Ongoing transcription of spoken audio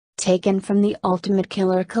taken from the Ultimate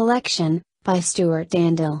Killer Collection, by Stewart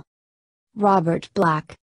Andel. Robert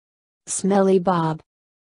Black. Smelly Bob.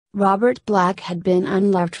 Robert Black had been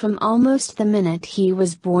unloved from almost the minute he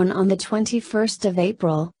was born on the 21st of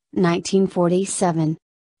April, 1947.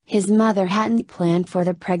 His mother hadn't planned for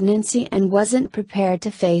the pregnancy and wasn't prepared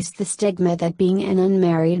to face the stigma that being an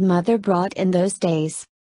unmarried mother brought in those days.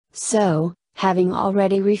 So, having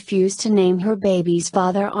already refused to name her baby's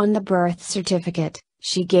father on the birth certificate,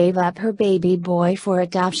 she gave up her baby boy for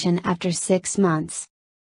adoption after 6 months.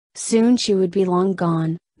 Soon she would be long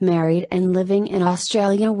gone, married and living in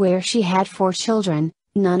Australia, where she had 4 children,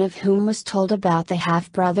 none of whom was told about the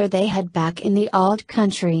half-brother they had back in the old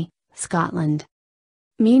country, Scotland.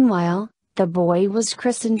 Meanwhile, the boy was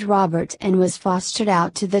christened Robert and was fostered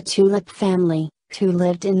out to the Tulip family, who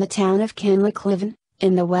lived in the town of Eclectic,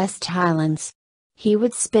 in the West Highlands. He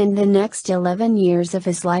would spend the next 11 years of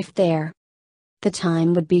his life there. The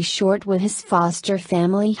time would be short with his foster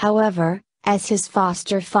family, however, as his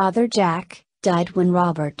foster father Jack died when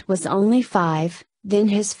Robert was only 5, then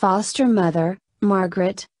his foster mother,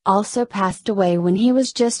 Margaret, also passed away when he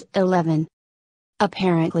was just 11.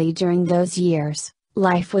 Apparently during those years,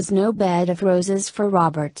 life was no bed of roses for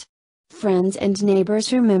Robert. Friends and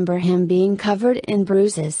neighbors remember him being covered in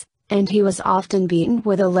bruises, and he was often beaten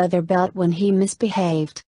with a leather belt when he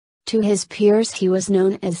misbehaved. To his peers he was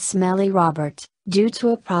known as Smelly Robert, due to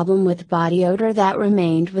a problem with body odor that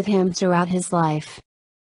remained with him throughout his life.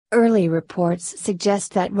 Early reports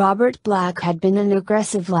suggest that Robert Black had been an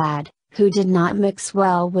aggressive lad, who did not mix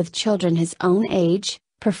well with children his own age,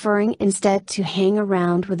 preferring instead to hang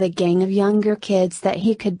around with a gang of younger kids that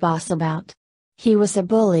he could boss about. He was a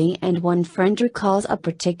bully, and one friend recalls a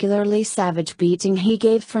particularly savage beating he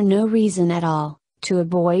gave for no reason at all, to a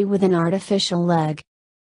boy with an artificial leg.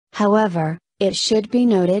 However, it should be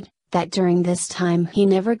noted, that during this time he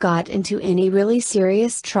never got into any really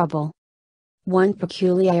serious trouble. One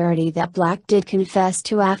peculiarity that Black did confess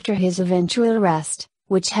to after his eventual arrest,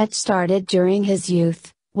 which had started during his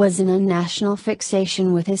youth, was an unnational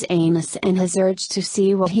fixation with his anus and his urge to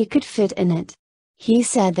see what he could fit in it. He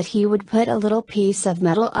said that he would put a little piece of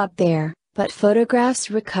metal up there, but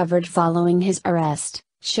photographs recovered following his arrest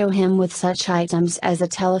show him with such items as a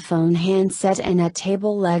telephone handset and a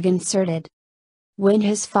table leg inserted. When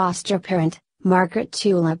his foster parent, Margaret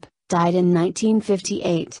Tulip, died in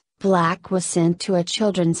 1958, Black was sent to a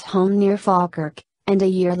children's home near Falkirk, and a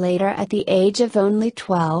year later, at the age of only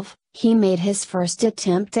 12, he made his first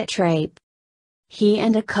attempt at rape. He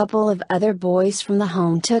and a couple of other boys from the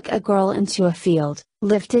home took a girl into a field,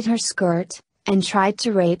 lifted her skirt, and tried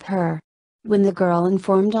to rape her. When the girl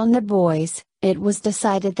informed on the boys, it was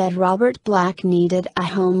decided that Robert Black needed a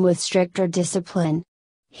home with stricter discipline.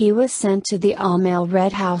 He was sent to the all-male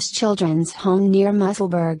Red House Children's Home near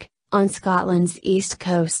Musselburgh, on Scotland's east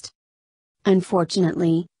coast.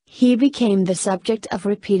 Unfortunately, he became the subject of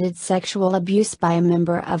repeated sexual abuse by a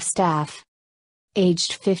member of staff.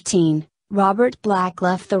 Aged 15, Robert Black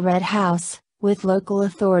left the Red House, with local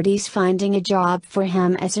authorities finding a job for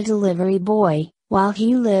him as a delivery boy, while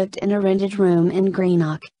he lived in a rented room in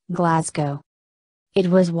Greenock, Glasgow. It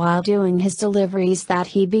was while doing his deliveries that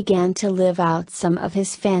he began to live out some of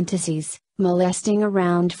his fantasies, molesting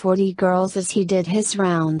around 40 girls as he did his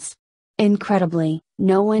rounds. Incredibly,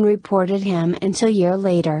 no one reported him until a year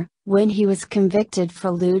later, when he was convicted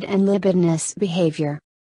for lewd and libidinous behavior.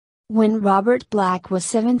 When Robert Black was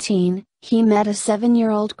 17, he met a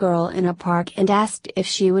 7-year-old girl in a park and asked if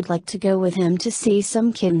she would like to go with him to see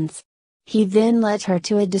some kittens. He then led her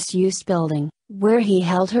to a disused building, where he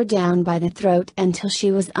held her down by the throat until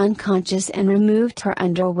she was unconscious and removed her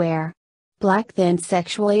underwear. Black then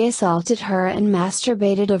sexually assaulted her and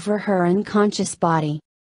masturbated over her unconscious body.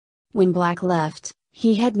 When Black left,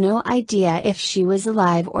 he had no idea if she was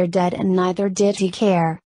alive or dead, and neither did he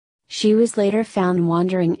care. She was later found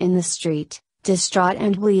wandering in the street, distraught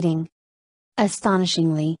and bleeding.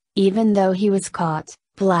 Astonishingly, even though he was caught,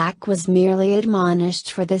 Black was merely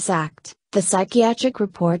admonished for this act, the psychiatric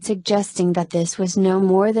report suggesting that this was no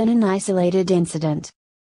more than an isolated incident.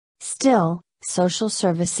 Still, social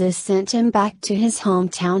services sent him back to his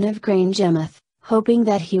hometown of Grangemouth, hoping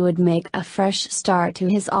that he would make a fresh start to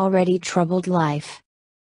his already troubled life.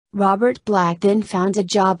 Robert Black then found a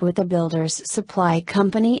job with a builder's supply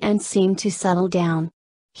company and seemed to settle down.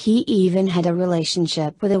 He even had a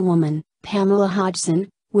relationship with a woman, Pamela Hodgson,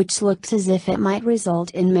 which looked as if it might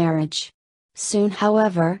result in marriage. Soon,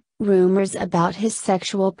 however, rumors about his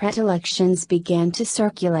sexual predilections began to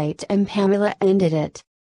circulate and Pamela ended it.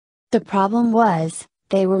 The problem was,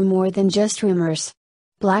 they were more than just rumors.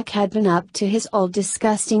 Black had been up to his old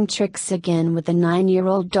disgusting tricks again with the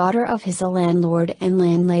 9-year-old daughter of his landlord and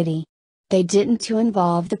landlady. They didn't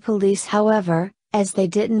involve the police, however, as they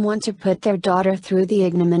didn't want to put their daughter through the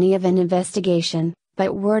ignominy of an investigation,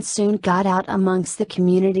 but word soon got out amongst the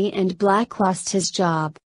community and Black lost his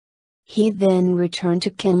job. He then returned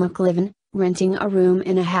to Kilmacliven, renting a room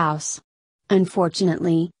in a house.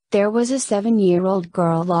 Unfortunately, there was a 7-year-old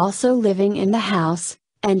girl also living in the house,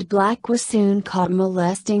 and Black was soon caught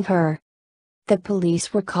molesting her. The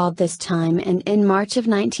police were called this time, and in March of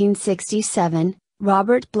 1967,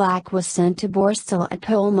 Robert Black was sent to Borstal at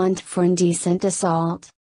Polmont for indecent assault.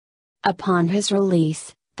 Upon his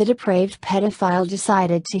release, the depraved pedophile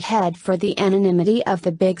decided to head for the anonymity of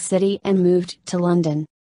the big city and moved to London.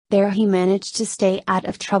 There he managed to stay out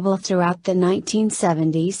of trouble throughout the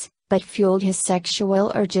 1970s, but fueled his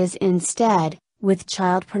sexual urges instead, with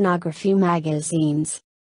child pornography magazines.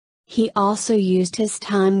 He also used his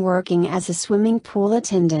time working as a swimming pool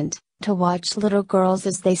attendant, to watch little girls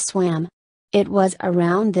as they swam. It was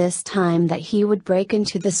around this time that he would break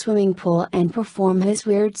into the swimming pool and perform his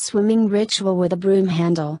weird swimming ritual with a broom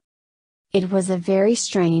handle. It was a very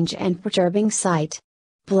strange and perturbing sight.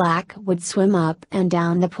 Black would swim up and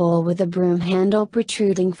down the pool with a broom handle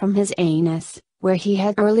protruding from his anus, where he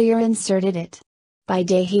had earlier inserted it. By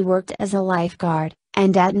day he worked as a lifeguard,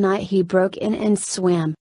 and at night he broke in and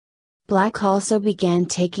swam. Black also began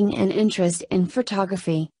taking an interest in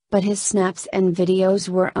photography, but his snaps and videos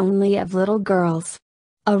were only of little girls.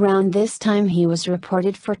 Around this time he was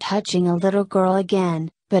reported for touching a little girl again,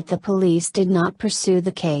 but the police did not pursue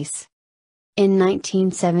the case. In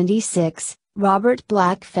 1976, Robert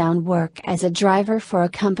Black found work as a driver for a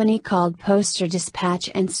company called Poster Dispatch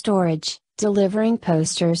and Storage, delivering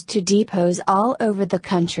posters to depots all over the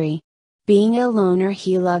country. Being a loner,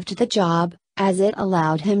 he loved the job, as it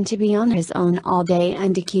allowed him to be on his own all day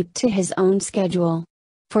and to keep to his own schedule.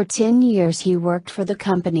 For 10 years he worked for the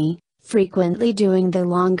company, frequently doing the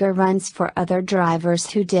longer runs for other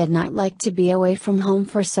drivers who did not like to be away from home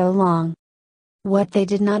for so long. What they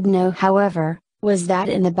did not know, however, was that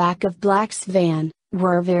in the back of Black's van,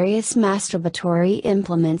 were various masturbatory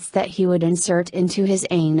implements that he would insert into his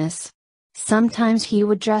anus. Sometimes he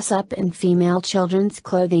would dress up in female children's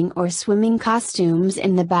clothing or swimming costumes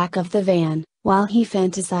in the back of the van, while he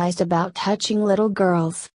fantasized about touching little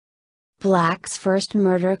girls. Black's first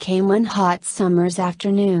murder came one hot summer's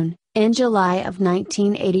afternoon, in July of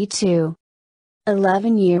 1982.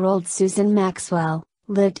 11-year-old Susan Maxwell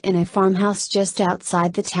lived in a farmhouse just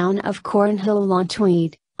outside the town of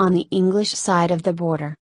Cornhill-on-Tweed, on the English side of the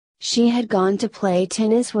border. She had gone to play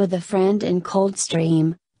tennis with a friend in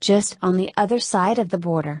Coldstream, just on the other side of the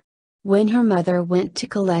border. When her mother went to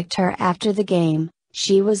collect her after the game,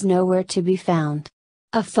 she was nowhere to be found.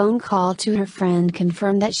 A phone call to her friend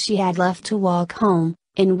confirmed that she had left to walk home,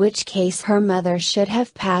 in which case her mother should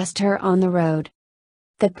have passed her on the road.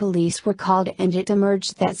 The police were called and it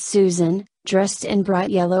emerged that Susan, dressed in bright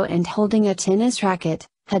yellow and holding a tennis racket,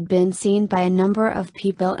 had been seen by a number of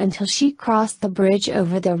people until she crossed the bridge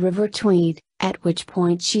over the River Tweed, at which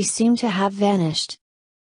point she seemed to have vanished.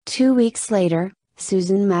 2 weeks later,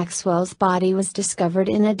 Susan Maxwell's body was discovered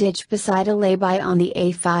in a ditch beside a lay-by on the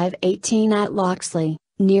A518 at Loxley,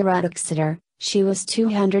 near Exeter. She was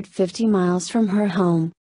 250 miles from her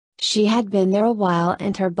home. She had been there a while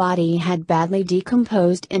and her body had badly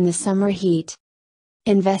decomposed in the summer heat.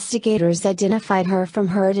 Investigators identified her from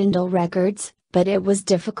her dental records, but it was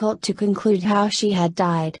difficult to conclude how she had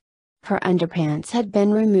died. Her underpants had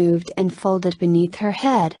been removed and folded beneath her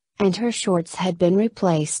head, and her shorts had been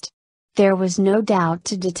replaced. There was no doubt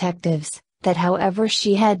to detectives, that however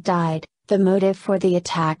she had died, the motive for the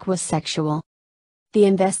attack was sexual. The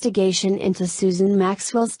investigation into Susan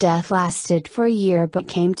Maxwell's death lasted for a year but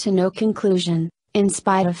came to no conclusion, in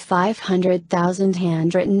spite of 500,000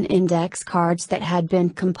 handwritten index cards that had been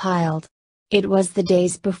compiled. It was the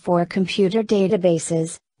days before computer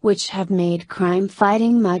databases, which have made crime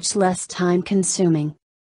fighting much less time-consuming.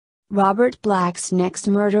 Robert Black's next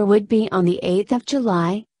murder would be on the 8th of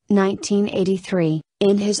July, 1983,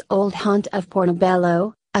 in his old haunt of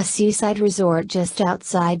Portobello, a seaside resort just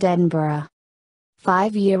outside Edinburgh.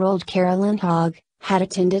 5-year-old Carolyn Hogg had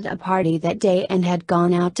attended a party that day and had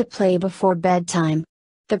gone out to play before bedtime.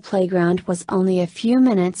 The playground was only a few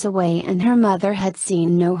minutes away and her mother had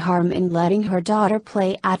seen no harm in letting her daughter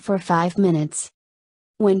play out for 5 minutes.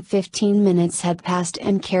 When 15 minutes had passed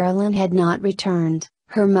and Carolyn had not returned,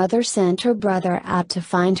 her mother sent her brother out to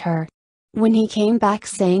find her. When he came back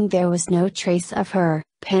saying there was no trace of her,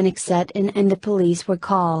 panic set in and the police were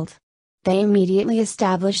called. They immediately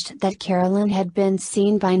established that Carolyn had been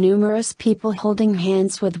seen by numerous people holding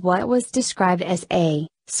hands with what was described as a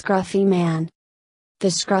scruffy man. The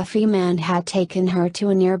scruffy man had taken her to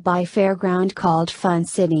a nearby fairground called Fun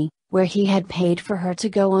City, where he had paid for her to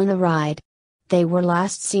go on a ride. They were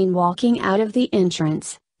last seen walking out of the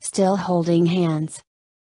entrance, still holding hands.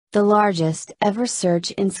 The largest ever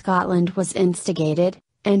search in Scotland was instigated,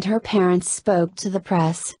 and her parents spoke to the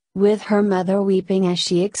press, with her mother weeping as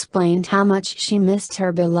she explained how much she missed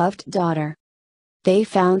her beloved daughter. They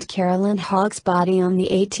found Carolyn Hogg's body on the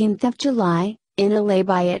 18th of July, in a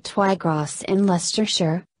lay-by at Twycross in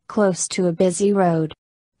Leicestershire, close to a busy road.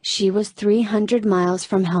 She was 300 miles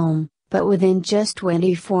from home, but within just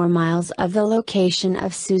 24 miles of the location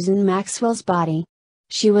of Susan Maxwell's body.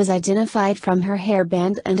 She was identified from her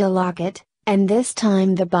hairband and a locket, and this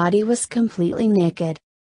time the body was completely naked.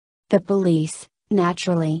 The police,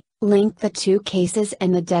 naturally, linked the two cases,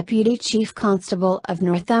 and the Deputy Chief Constable of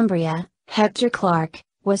Northumbria, Hector Clark,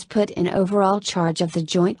 was put in overall charge of the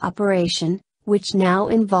joint operation, which now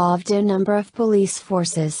involved a number of police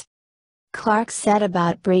forces. Clark set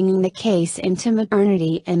about bringing the case into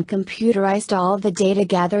modernity and computerized all the data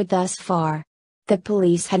gathered thus far. The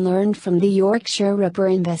police had learned from the Yorkshire Ripper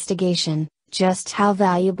investigation, just how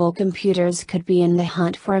valuable computers could be in the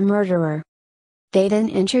hunt for a murderer. They then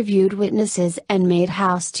interviewed witnesses and made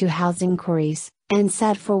house-to-house inquiries, and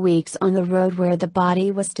sat for weeks on the road where the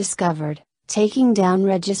body was discovered, taking down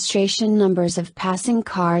registration numbers of passing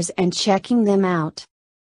cars and checking them out.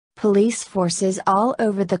 Police forces all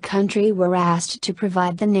over the country were asked to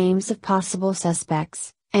provide the names of possible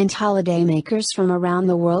suspects, and holidaymakers from around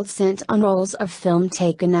the world sent on rolls of film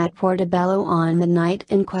taken at Portobello on the night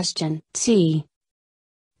in question.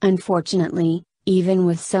 Unfortunately, even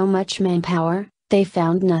with so much manpower, they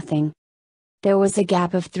found nothing. There was a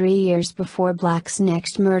gap of 3 years before Black's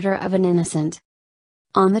next murder of an innocent.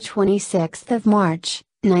 On the 26th of March,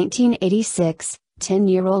 1986,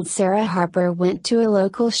 10-year-old Sarah Harper went to a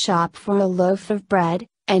local shop for a loaf of bread,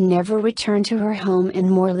 and never returned to her home in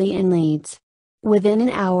Morley in Leeds. Within an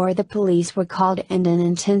hour the police were called and an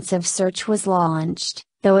intensive search was launched,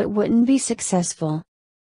 though it wouldn't be successful.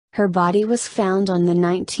 Her body was found on the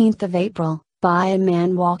 19th of April, by a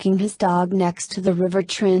man walking his dog next to the River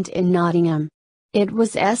Trent in Nottingham. It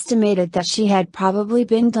was estimated that she had probably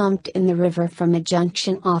been dumped in the river from a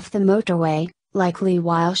junction off the motorway, likely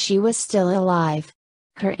while she was still alive.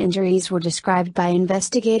 Her injuries were described by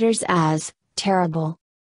investigators as terrible.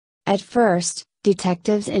 At first,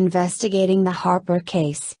 detectives investigating the Harper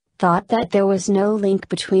case thought that there was no link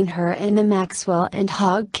between her and the Maxwell and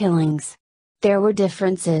Hogg killings. There were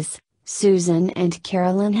differences. Susan and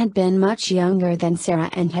Carolyn had been much younger than Sarah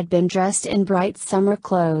and had been dressed in bright summer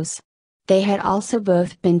clothes. They had also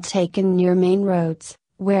both been taken near main roads,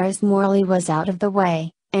 whereas Morley was out of the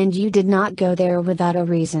way, and you did not go there without a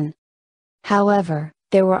reason. However,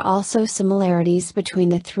 there were also similarities between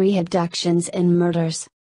the three abductions and murders.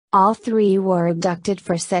 All three were abducted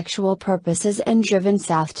for sexual purposes and driven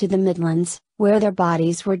south to the Midlands, where their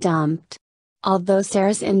bodies were dumped. Although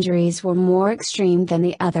Sarah's injuries were more extreme than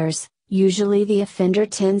the others, usually the offender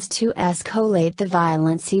tends to escalate the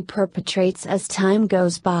violence he perpetrates as time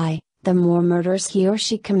goes by. The more murders he or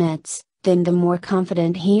she commits, then the more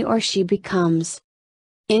confident he or she becomes.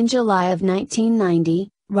 In July of 1990,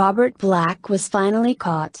 Robert Black was finally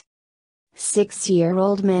caught.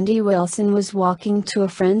 6-year-old Mandy Wilson was walking to a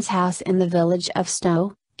friend's house in the village of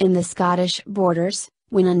Stow, in the Scottish borders,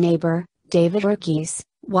 when a neighbor, David Urquhart,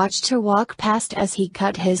 watched her walk past as he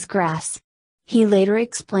cut his grass. He later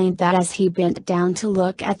explained that as he bent down to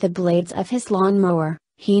look at the blades of his lawnmower,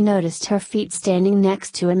 he noticed her feet standing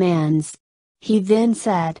next to a man's. He then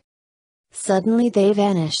said, "Suddenly they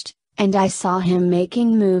vanished, and I saw him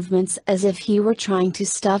making movements as if he were trying to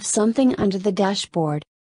stuff something under the dashboard."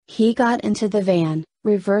 He got into the van,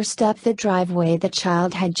 reversed up the driveway the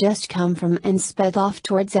child had just come from and sped off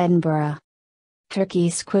towards Edinburgh.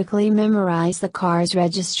 Turkeys quickly memorized the car's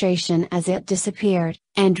registration as it disappeared,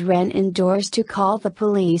 and ran indoors to call the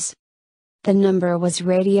police. The number was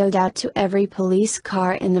radioed out to every police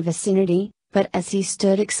car in the vicinity, but as he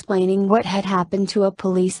stood explaining what had happened to a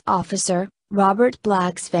police officer, Robert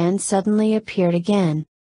Black's van suddenly appeared again.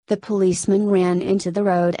 The policeman ran into the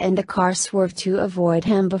road and the car swerved to avoid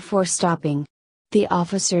him before stopping. The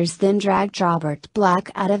officers then dragged Robert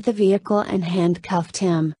Black out of the vehicle and handcuffed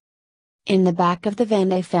him. In the back of the van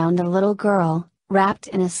they found a little girl, wrapped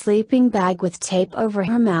in a sleeping bag with tape over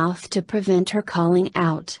her mouth to prevent her calling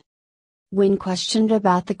out. When questioned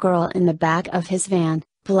about the girl in the back of his van,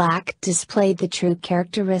 Black displayed the true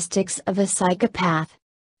characteristics of a psychopath.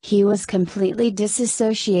 He was completely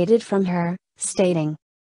disassociated from her, stating,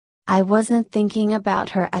 "I wasn't thinking about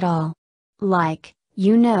her at all. Like,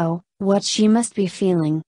 you know, what she must be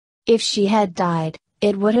feeling. If she had died,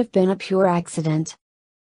 it would have been a pure accident."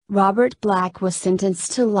 Robert Black was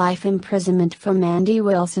sentenced to life imprisonment for Mandy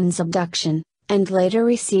Wilson's abduction, and later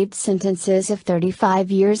received sentences of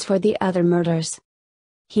 35 years for the other murders.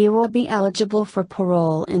 He will be eligible for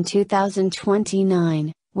parole in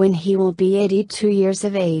 2029, when he will be 82 years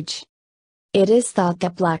of age. It is thought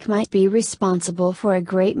that Black might be responsible for a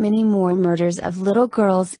great many more murders of little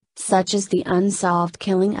girls, such as the unsolved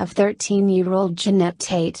killing of 13-year-old Jeanette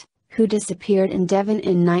Tate, who disappeared in Devon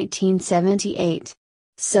in 1978.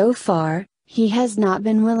 So far, he has not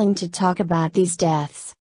been willing to talk about these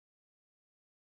deaths.